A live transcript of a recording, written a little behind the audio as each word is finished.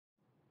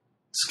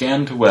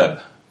Scan to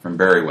Web from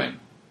Berrywing,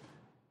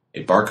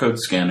 a barcode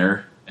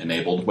scanner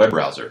enabled web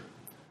browser.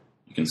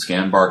 You can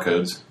scan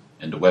barcodes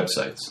into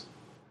websites.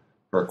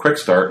 For a quick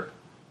start,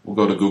 we'll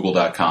go to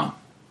google.com.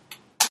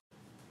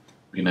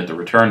 We can hit the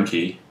return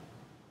key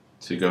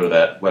to go to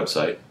that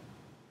website.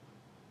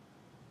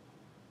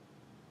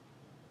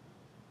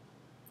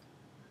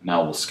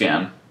 Now we'll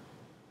scan.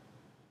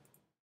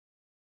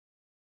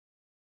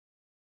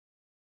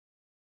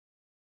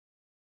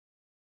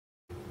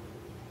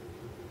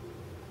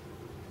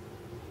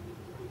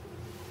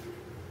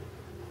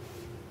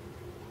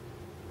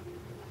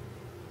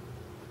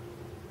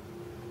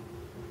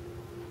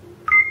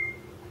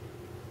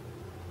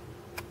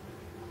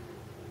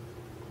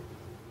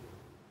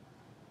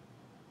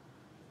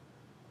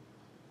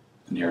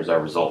 And here's our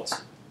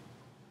results.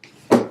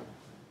 If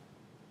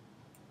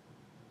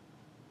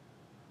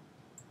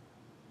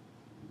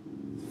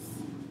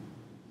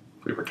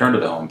we return to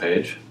the home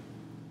page,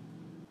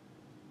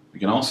 we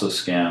can also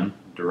scan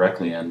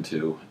directly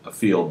into a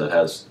field that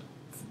has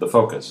the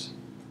focus.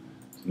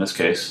 In this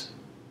case,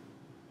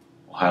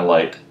 we'll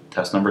highlight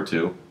test number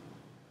 2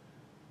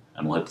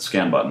 and we'll hit the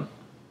scan button.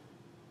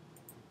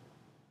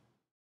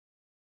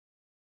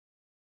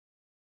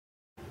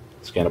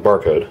 Scan a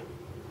barcode.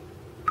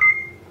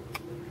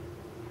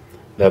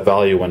 That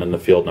value went into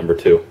field number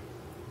 2.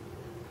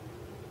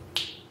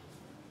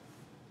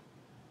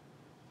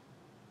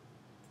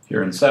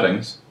 Here in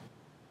Settings,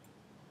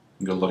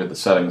 you can go look at the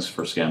settings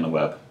for Scan the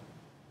Web.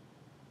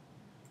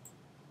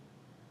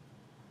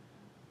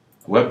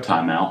 The web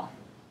timeout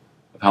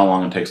of how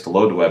long it takes to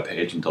load the web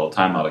page until a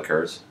timeout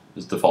occurs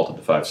is defaulted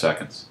to 5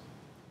 seconds.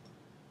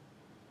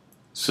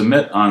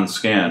 Submit on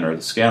scan, or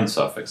the scan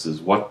suffix,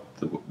 is what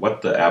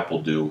the app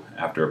will do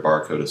after a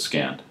barcode is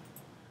scanned.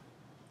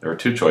 There are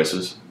 2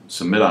 choices: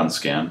 submit on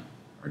scan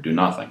or do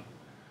nothing.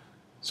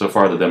 So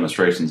far the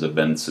demonstrations have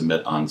been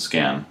submit on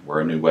scan, where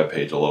a new web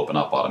page will open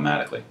up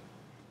automatically.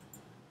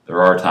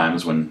 There are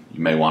times when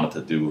you may want it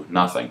to do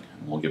nothing,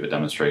 and we'll give a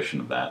demonstration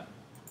of that.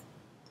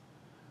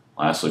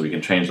 Lastly, we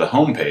can change the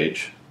home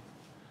page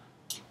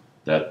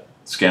that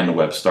Scan the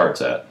Web starts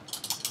at.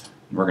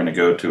 We're going to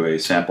go to a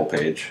sample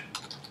page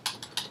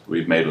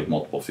we've made with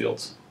multiple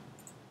fields.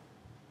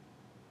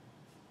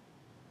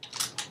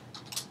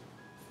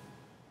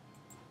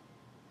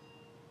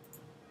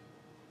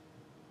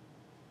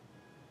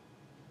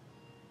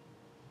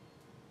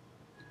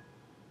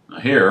 Now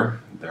here,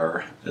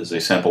 there is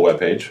a sample web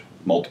page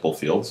with multiple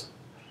fields,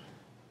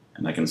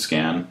 and I can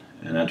scan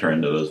and enter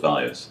into those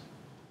values.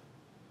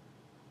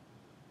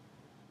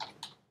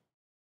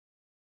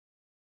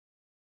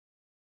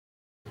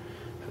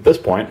 At this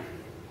point,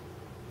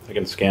 I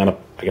can scan a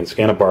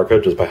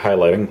barcode just by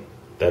highlighting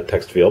that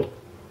text field.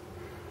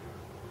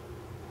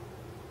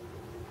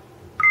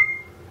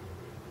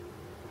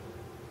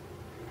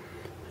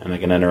 And I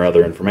can enter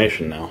other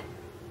information now.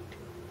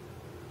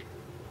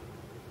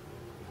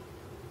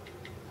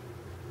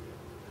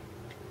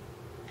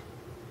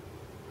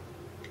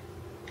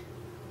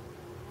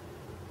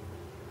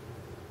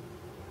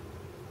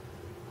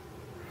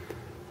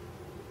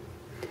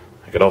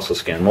 I could also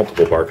scan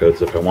multiple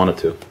barcodes if I wanted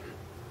to.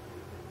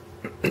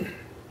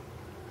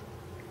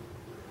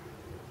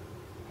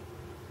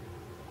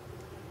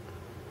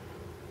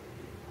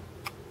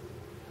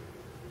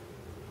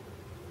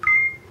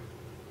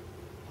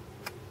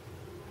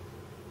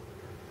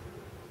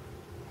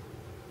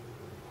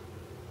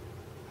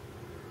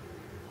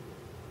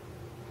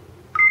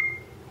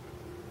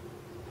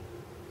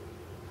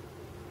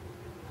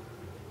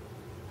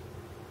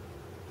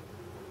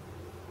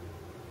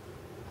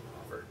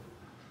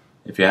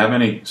 If you have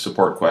any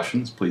support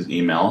questions, please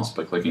email us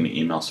by clicking the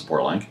email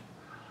support link.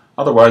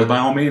 Otherwise, by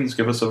all means,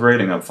 give us a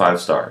rating of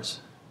 5 stars.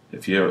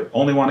 If you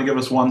only want to give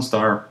us 1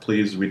 star,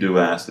 please, we do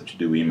ask that you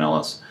do email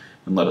us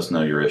and let us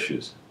know your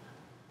issues.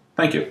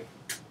 Thank you.